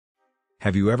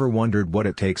Have you ever wondered what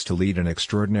it takes to lead an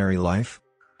extraordinary life?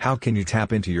 How can you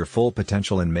tap into your full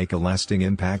potential and make a lasting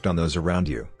impact on those around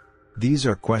you? These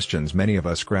are questions many of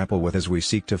us grapple with as we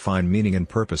seek to find meaning and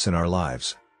purpose in our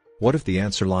lives. What if the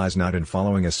answer lies not in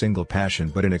following a single passion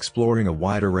but in exploring a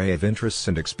wide array of interests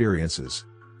and experiences?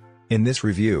 In this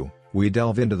review, we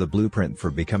delve into the blueprint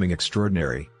for becoming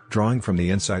extraordinary, drawing from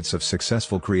the insights of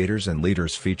successful creators and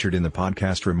leaders featured in the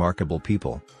podcast Remarkable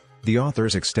People. The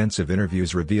author's extensive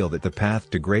interviews reveal that the path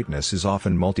to greatness is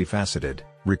often multifaceted,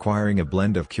 requiring a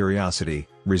blend of curiosity,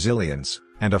 resilience,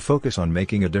 and a focus on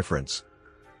making a difference.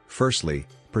 Firstly,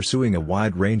 pursuing a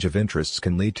wide range of interests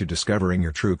can lead to discovering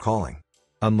your true calling.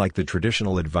 Unlike the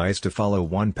traditional advice to follow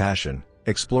one passion,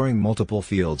 exploring multiple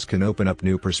fields can open up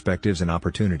new perspectives and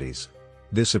opportunities.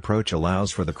 This approach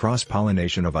allows for the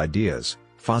cross-pollination of ideas,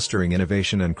 fostering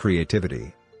innovation and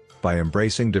creativity. By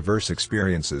embracing diverse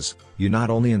experiences, you not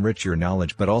only enrich your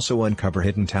knowledge but also uncover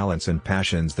hidden talents and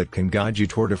passions that can guide you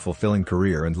toward a fulfilling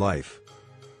career and life.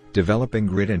 Developing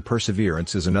grit and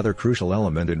perseverance is another crucial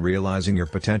element in realizing your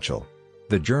potential.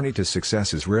 The journey to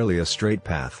success is rarely a straight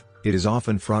path, it is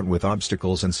often fraught with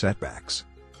obstacles and setbacks.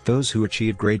 Those who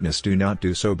achieve greatness do not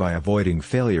do so by avoiding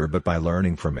failure but by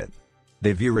learning from it.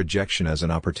 They view rejection as an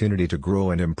opportunity to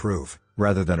grow and improve,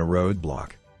 rather than a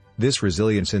roadblock. This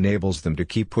resilience enables them to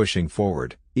keep pushing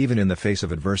forward, even in the face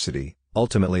of adversity,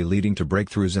 ultimately leading to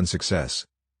breakthroughs and success.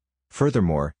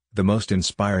 Furthermore, the most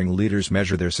inspiring leaders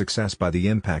measure their success by the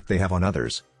impact they have on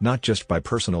others, not just by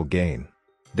personal gain.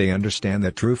 They understand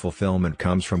that true fulfillment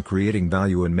comes from creating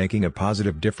value and making a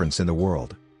positive difference in the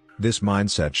world. This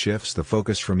mindset shifts the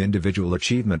focus from individual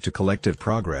achievement to collective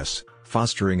progress,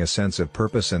 fostering a sense of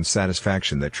purpose and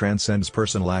satisfaction that transcends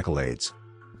personal accolades.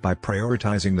 By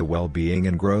prioritizing the well-being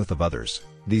and growth of others,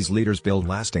 these leaders build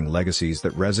lasting legacies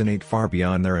that resonate far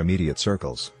beyond their immediate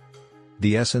circles.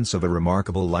 The essence of a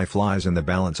remarkable life lies in the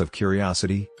balance of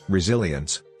curiosity,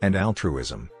 resilience, and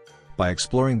altruism. By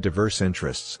exploring diverse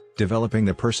interests, developing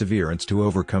the perseverance to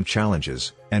overcome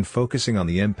challenges, and focusing on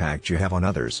the impact you have on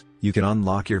others, you can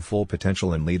unlock your full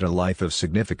potential and lead a life of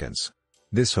significance.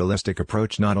 This holistic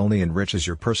approach not only enriches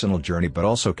your personal journey but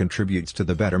also contributes to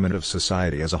the betterment of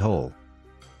society as a whole.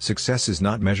 Success is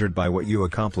not measured by what you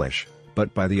accomplish,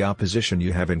 but by the opposition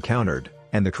you have encountered,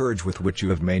 and the courage with which you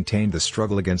have maintained the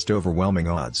struggle against overwhelming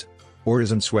odds. Or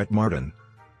isn't Sweat Martin?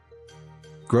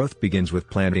 Growth begins with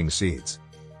planting seeds.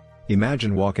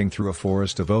 Imagine walking through a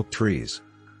forest of oak trees.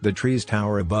 The trees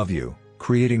tower above you,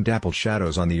 creating dappled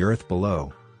shadows on the earth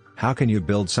below. How can you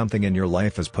build something in your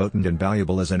life as potent and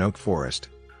valuable as an oak forest?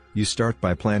 You start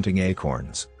by planting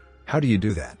acorns. How do you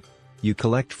do that? You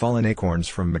collect fallen acorns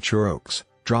from mature oaks,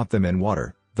 drop them in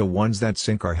water, the ones that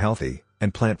sink are healthy,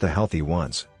 and plant the healthy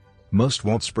ones. Most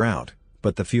won't sprout,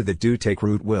 but the few that do take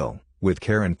root will, with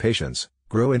care and patience,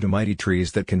 grow into mighty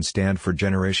trees that can stand for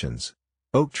generations.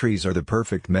 Oak trees are the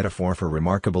perfect metaphor for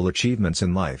remarkable achievements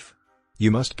in life.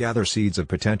 You must gather seeds of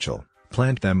potential,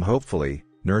 plant them hopefully,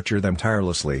 nurture them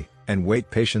tirelessly, and wait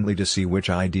patiently to see which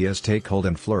ideas take hold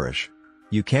and flourish.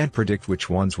 You can't predict which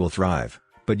ones will thrive,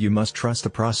 but you must trust the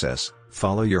process,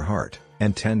 follow your heart,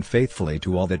 and tend faithfully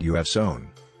to all that you have sown.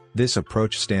 This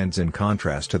approach stands in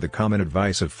contrast to the common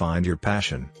advice of find your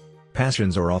passion.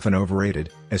 Passions are often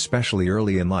overrated, especially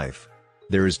early in life.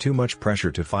 There is too much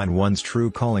pressure to find one's true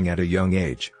calling at a young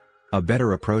age. A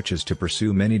better approach is to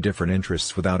pursue many different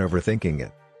interests without overthinking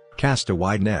it. Cast a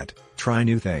wide net, try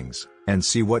new things, and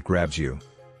see what grabs you.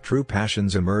 True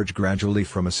passions emerge gradually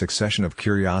from a succession of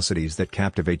curiosities that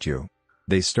captivate you.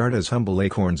 They start as humble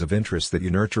acorns of interest that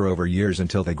you nurture over years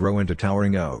until they grow into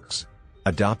towering oaks.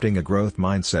 Adopting a growth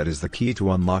mindset is the key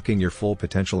to unlocking your full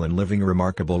potential and living a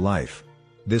remarkable life.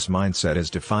 This mindset is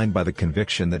defined by the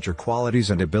conviction that your qualities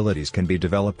and abilities can be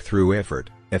developed through effort,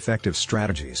 effective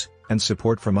strategies, and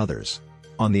support from others.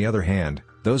 On the other hand,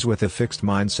 those with a fixed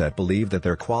mindset believe that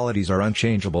their qualities are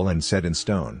unchangeable and set in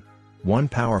stone. One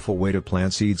powerful way to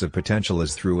plant seeds of potential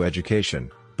is through education,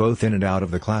 both in and out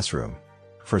of the classroom.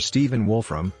 For Stephen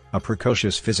Wolfram, a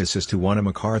precocious physicist who won a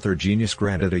MacArthur Genius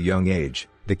Grant at a young age,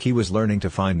 the key was learning to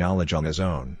find knowledge on his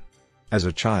own. As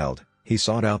a child, he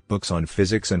sought out books on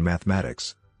physics and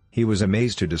mathematics. He was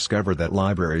amazed to discover that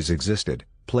libraries existed,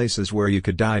 places where you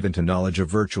could dive into knowledge of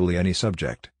virtually any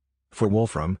subject. For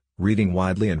Wolfram, reading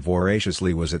widely and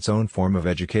voraciously was its own form of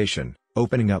education,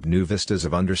 opening up new vistas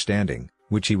of understanding,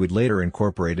 which he would later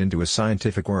incorporate into his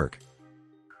scientific work.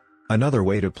 Another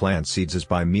way to plant seeds is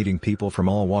by meeting people from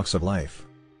all walks of life.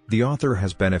 The author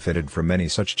has benefited from many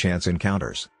such chance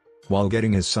encounters. While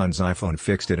getting his son's iPhone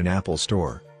fixed at an Apple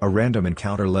store, a random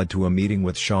encounter led to a meeting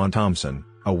with Sean Thompson,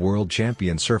 a world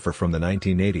champion surfer from the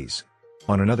 1980s.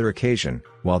 On another occasion,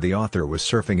 while the author was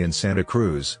surfing in Santa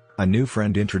Cruz, a new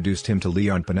friend introduced him to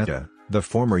Leon Panetta, the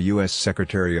former U.S.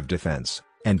 Secretary of Defense,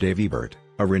 and Dave Ebert,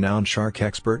 a renowned shark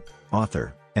expert,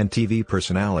 author, and TV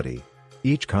personality.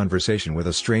 Each conversation with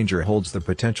a stranger holds the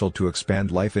potential to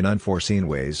expand life in unforeseen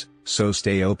ways, so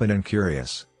stay open and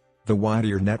curious. The wider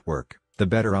your network, the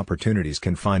better opportunities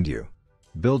can find you.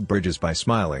 Build bridges by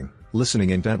smiling,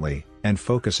 listening intently, and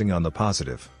focusing on the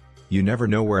positive. You never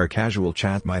know where a casual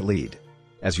chat might lead.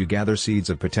 As you gather seeds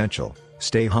of potential,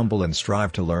 stay humble and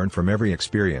strive to learn from every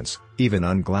experience, even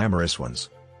unglamorous ones.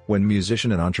 When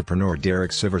musician and entrepreneur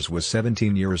Derek Sivers was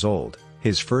 17 years old,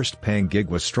 his first paying gig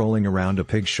was strolling around a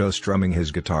pig show strumming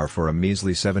his guitar for a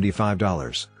measly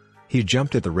 $75. He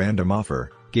jumped at the random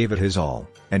offer, gave it his all,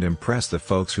 and impressed the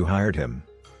folks who hired him.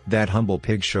 That humble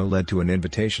pig show led to an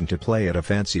invitation to play at a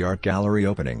fancy art gallery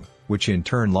opening, which in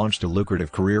turn launched a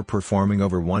lucrative career performing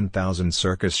over 1,000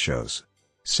 circus shows.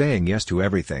 Saying yes to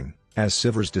everything, as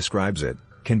Sivers describes it,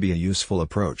 can be a useful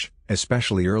approach,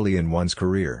 especially early in one's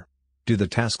career. Do the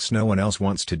tasks no one else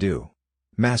wants to do.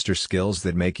 Master skills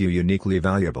that make you uniquely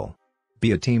valuable.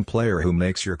 Be a team player who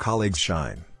makes your colleagues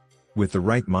shine. With the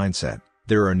right mindset,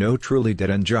 there are no truly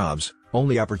dead-end jobs,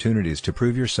 only opportunities to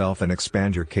prove yourself and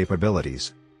expand your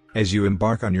capabilities. As you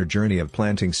embark on your journey of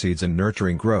planting seeds and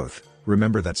nurturing growth,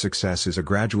 remember that success is a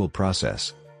gradual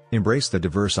process. Embrace the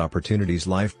diverse opportunities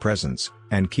life presents,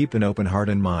 and keep an open heart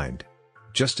and mind.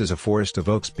 Just as a forest of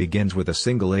oaks begins with a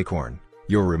single acorn,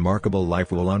 your remarkable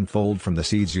life will unfold from the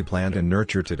seeds you plant and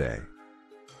nurture today.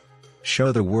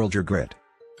 Show the world your grit.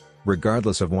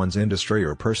 Regardless of one's industry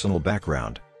or personal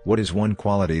background, what is one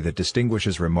quality that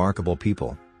distinguishes remarkable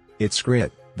people? It's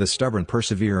grit, the stubborn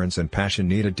perseverance and passion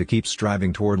needed to keep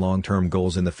striving toward long-term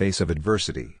goals in the face of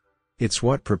adversity. It's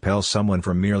what propels someone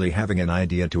from merely having an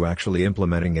idea to actually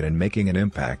implementing it and making an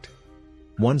impact.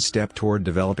 One step toward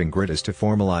developing grit is to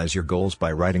formalize your goals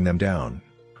by writing them down.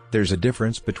 There's a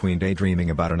difference between daydreaming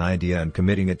about an idea and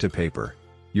committing it to paper.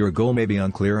 Your goal may be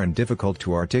unclear and difficult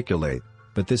to articulate,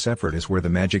 but this effort is where the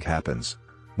magic happens.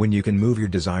 When you can move your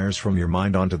desires from your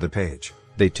mind onto the page,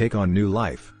 they take on new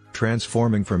life,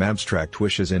 transforming from abstract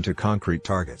wishes into concrete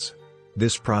targets.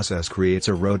 This process creates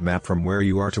a roadmap from where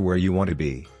you are to where you want to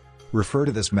be. Refer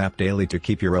to this map daily to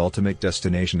keep your ultimate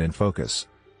destination in focus.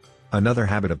 Another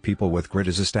habit of people with grit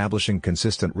is establishing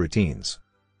consistent routines.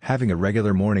 Having a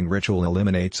regular morning ritual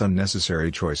eliminates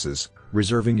unnecessary choices,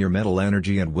 reserving your mental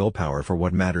energy and willpower for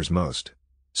what matters most.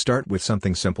 Start with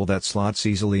something simple that slots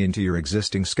easily into your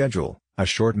existing schedule, a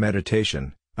short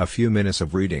meditation, a few minutes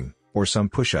of reading, or some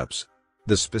push-ups.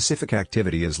 The specific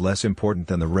activity is less important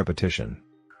than the repetition.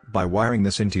 By wiring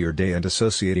this into your day and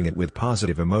associating it with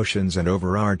positive emotions and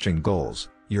overarching goals,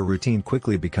 your routine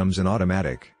quickly becomes an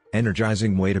automatic,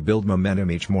 energizing way to build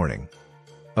momentum each morning.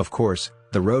 Of course,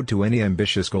 the road to any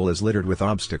ambitious goal is littered with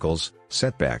obstacles,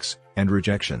 setbacks, and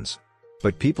rejections.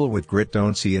 But people with grit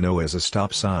don't see a no as a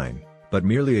stop sign, but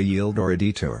merely a yield or a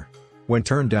detour. When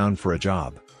turned down for a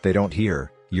job, they don't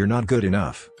hear, "You're not good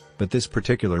enough," but "This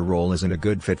particular role isn't a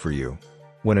good fit for you."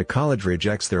 When a college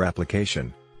rejects their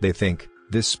application, they think,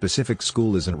 "This specific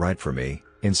school isn't right for me,"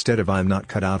 instead of "I'm not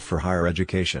cut out for higher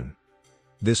education."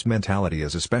 This mentality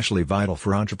is especially vital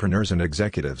for entrepreneurs and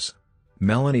executives.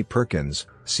 Melanie Perkins,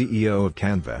 CEO of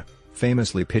Canva,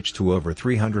 famously pitched to over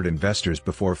 300 investors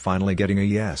before finally getting a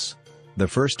yes. The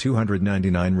first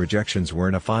 299 rejections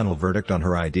weren't a final verdict on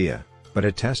her idea, but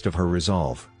a test of her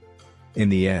resolve. In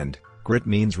the end, grit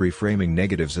means reframing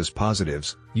negatives as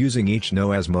positives, using each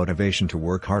no as motivation to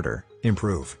work harder,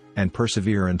 improve, and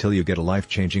persevere until you get a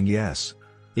life-changing yes.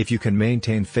 If you can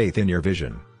maintain faith in your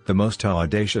vision, the most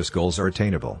audacious goals are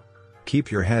attainable.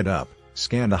 Keep your head up,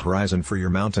 scan the horizon for your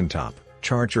mountaintop,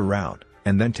 chart your route,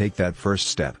 and then take that first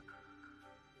step.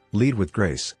 Lead with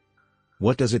grace.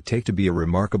 What does it take to be a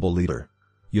remarkable leader?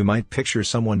 You might picture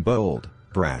someone bold,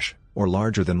 brash, or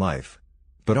larger than life.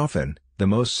 But often, the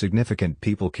most significant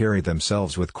people carry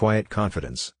themselves with quiet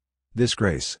confidence. This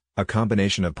grace, a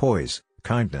combination of poise,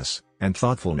 kindness, and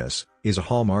thoughtfulness, is a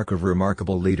hallmark of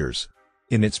remarkable leaders.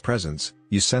 In its presence,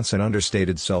 you sense an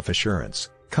understated self-assurance,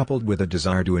 coupled with a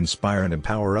desire to inspire and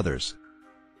empower others.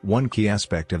 One key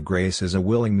aspect of grace is a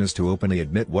willingness to openly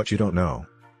admit what you don't know.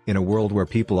 In a world where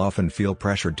people often feel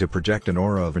pressured to project an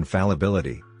aura of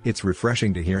infallibility, it's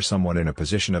refreshing to hear someone in a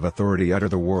position of authority utter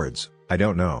the words, "I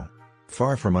don't know."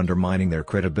 Far from undermining their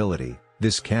credibility,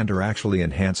 this candor actually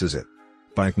enhances it.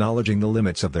 By acknowledging the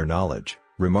limits of their knowledge,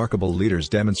 remarkable leaders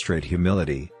demonstrate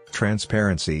humility,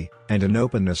 transparency, and an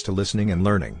openness to listening and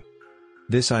learning.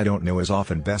 This "I don't know" is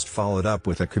often best followed up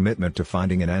with a commitment to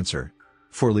finding an answer.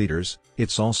 For leaders,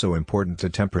 it's also important to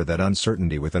temper that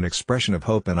uncertainty with an expression of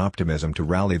hope and optimism to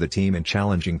rally the team in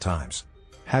challenging times.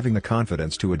 Having the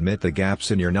confidence to admit the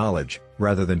gaps in your knowledge,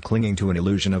 rather than clinging to an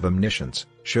illusion of omniscience,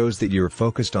 shows that you're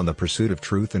focused on the pursuit of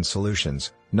truth and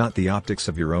solutions, not the optics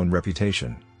of your own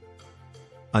reputation.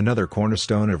 Another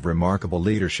cornerstone of remarkable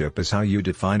leadership is how you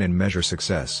define and measure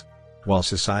success. While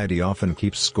society often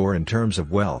keeps score in terms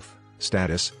of wealth,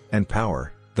 status, and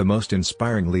power, the most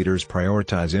inspiring leaders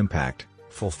prioritize impact,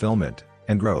 fulfillment,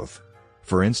 and growth.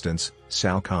 For instance,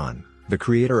 Sal Khan, the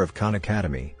creator of Khan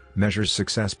Academy, measures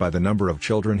success by the number of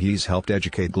children he's helped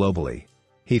educate globally.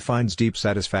 He finds deep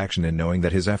satisfaction in knowing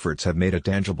that his efforts have made a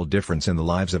tangible difference in the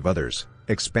lives of others,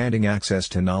 expanding access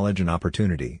to knowledge and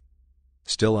opportunity.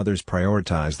 Still others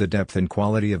prioritize the depth and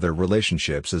quality of their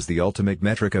relationships as the ultimate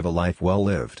metric of a life well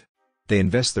lived. They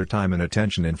invest their time and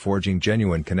attention in forging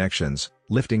genuine connections,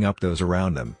 lifting up those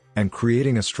around them, and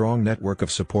creating a strong network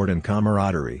of support and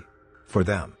camaraderie. For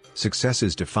them, success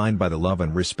is defined by the love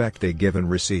and respect they give and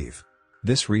receive.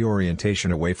 This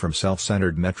reorientation away from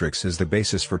self-centered metrics is the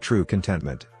basis for true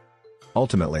contentment.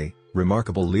 Ultimately,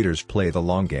 remarkable leaders play the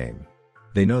long game.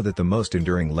 They know that the most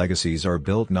enduring legacies are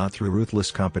built not through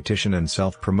ruthless competition and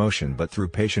self-promotion but through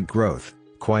patient growth,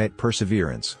 quiet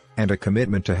perseverance, and a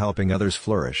commitment to helping others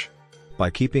flourish. By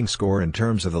keeping score in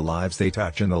terms of the lives they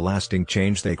touch and the lasting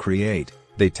change they create,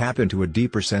 they tap into a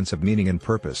deeper sense of meaning and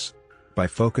purpose. By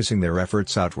focusing their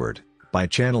efforts outward, by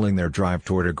channeling their drive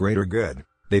toward a greater good,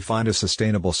 they find a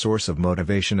sustainable source of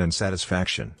motivation and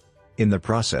satisfaction. In the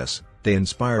process, they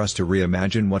inspire us to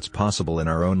reimagine what's possible in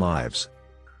our own lives.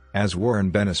 As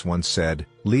Warren Bennis once said,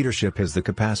 leadership has the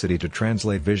capacity to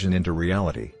translate vision into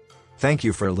reality. Thank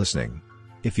you for listening.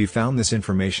 If you found this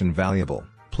information valuable,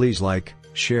 please like,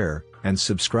 share, and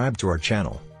subscribe to our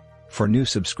channel. For new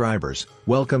subscribers,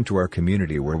 welcome to our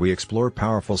community where we explore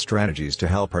powerful strategies to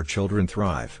help our children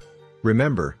thrive.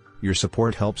 Remember, your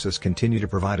support helps us continue to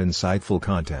provide insightful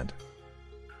content.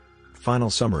 Final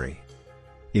summary.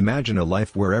 Imagine a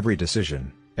life where every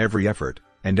decision, every effort,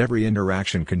 and every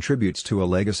interaction contributes to a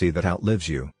legacy that outlives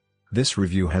you. This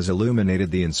review has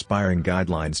illuminated the inspiring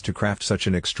guidelines to craft such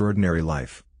an extraordinary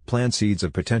life, plant seeds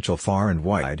of potential far and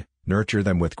wide, nurture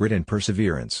them with grit and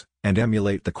perseverance, and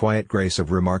emulate the quiet grace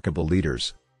of remarkable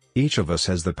leaders. Each of us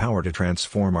has the power to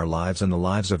transform our lives and the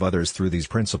lives of others through these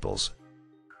principles.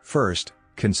 First,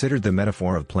 consider the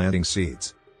metaphor of planting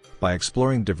seeds. By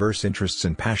exploring diverse interests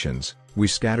and passions, we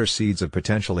scatter seeds of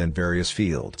potential in various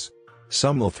fields.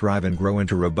 Some will thrive and grow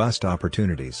into robust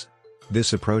opportunities.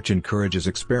 This approach encourages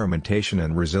experimentation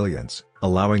and resilience,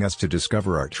 allowing us to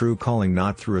discover our true calling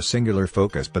not through a singular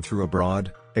focus but through a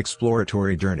broad,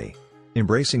 exploratory journey.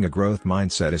 Embracing a growth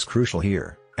mindset is crucial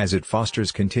here, as it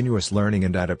fosters continuous learning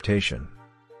and adaptation.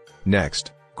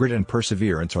 Next, grit and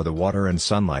perseverance are the water and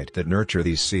sunlight that nurture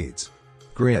these seeds.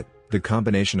 Grit, the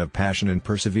combination of passion and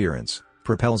perseverance,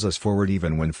 propels us forward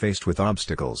even when faced with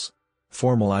obstacles.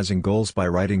 Formalizing goals by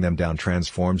writing them down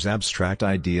transforms abstract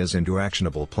ideas into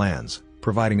actionable plans,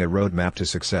 providing a roadmap to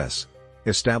success.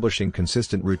 Establishing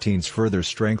consistent routines further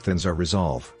strengthens our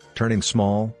resolve, turning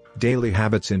small, daily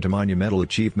habits into monumental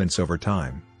achievements over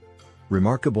time.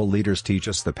 Remarkable leaders teach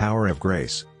us the power of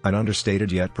grace, an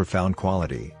understated yet profound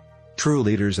quality. True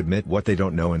leaders admit what they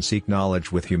don't know and seek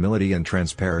knowledge with humility and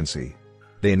transparency.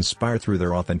 They inspire through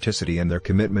their authenticity and their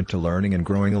commitment to learning and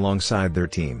growing alongside their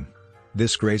team.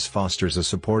 This grace fosters a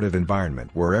supportive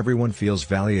environment where everyone feels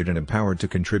valued and empowered to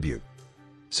contribute.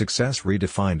 Success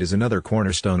redefined is another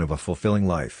cornerstone of a fulfilling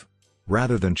life.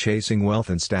 Rather than chasing wealth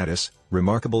and status,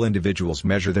 remarkable individuals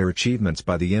measure their achievements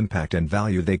by the impact and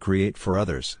value they create for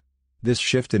others. This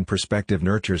shift in perspective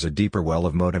nurtures a deeper well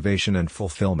of motivation and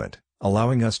fulfillment,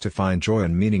 allowing us to find joy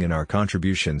and meaning in our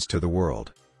contributions to the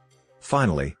world.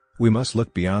 Finally, we must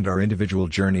look beyond our individual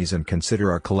journeys and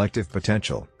consider our collective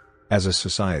potential. As a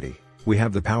society, we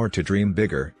have the power to dream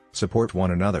bigger, support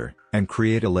one another, and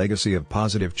create a legacy of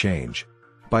positive change.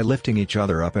 By lifting each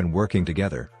other up and working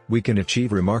together, we can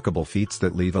achieve remarkable feats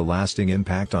that leave a lasting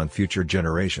impact on future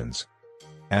generations.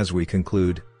 As we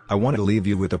conclude, I want to leave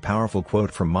you with a powerful quote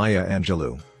from Maya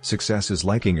Angelou: "Success is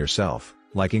liking yourself,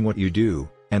 liking what you do,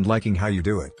 and liking how you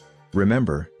do it."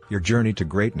 Remember, your journey to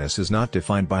greatness is not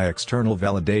defined by external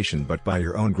validation but by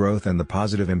your own growth and the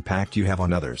positive impact you have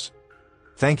on others.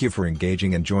 Thank you for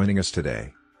engaging and joining us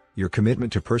today. Your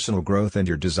commitment to personal growth and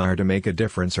your desire to make a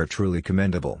difference are truly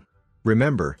commendable.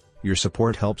 Remember, your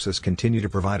support helps us continue to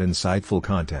provide insightful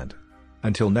content.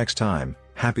 Until next time,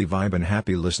 happy vibe and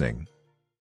happy listening.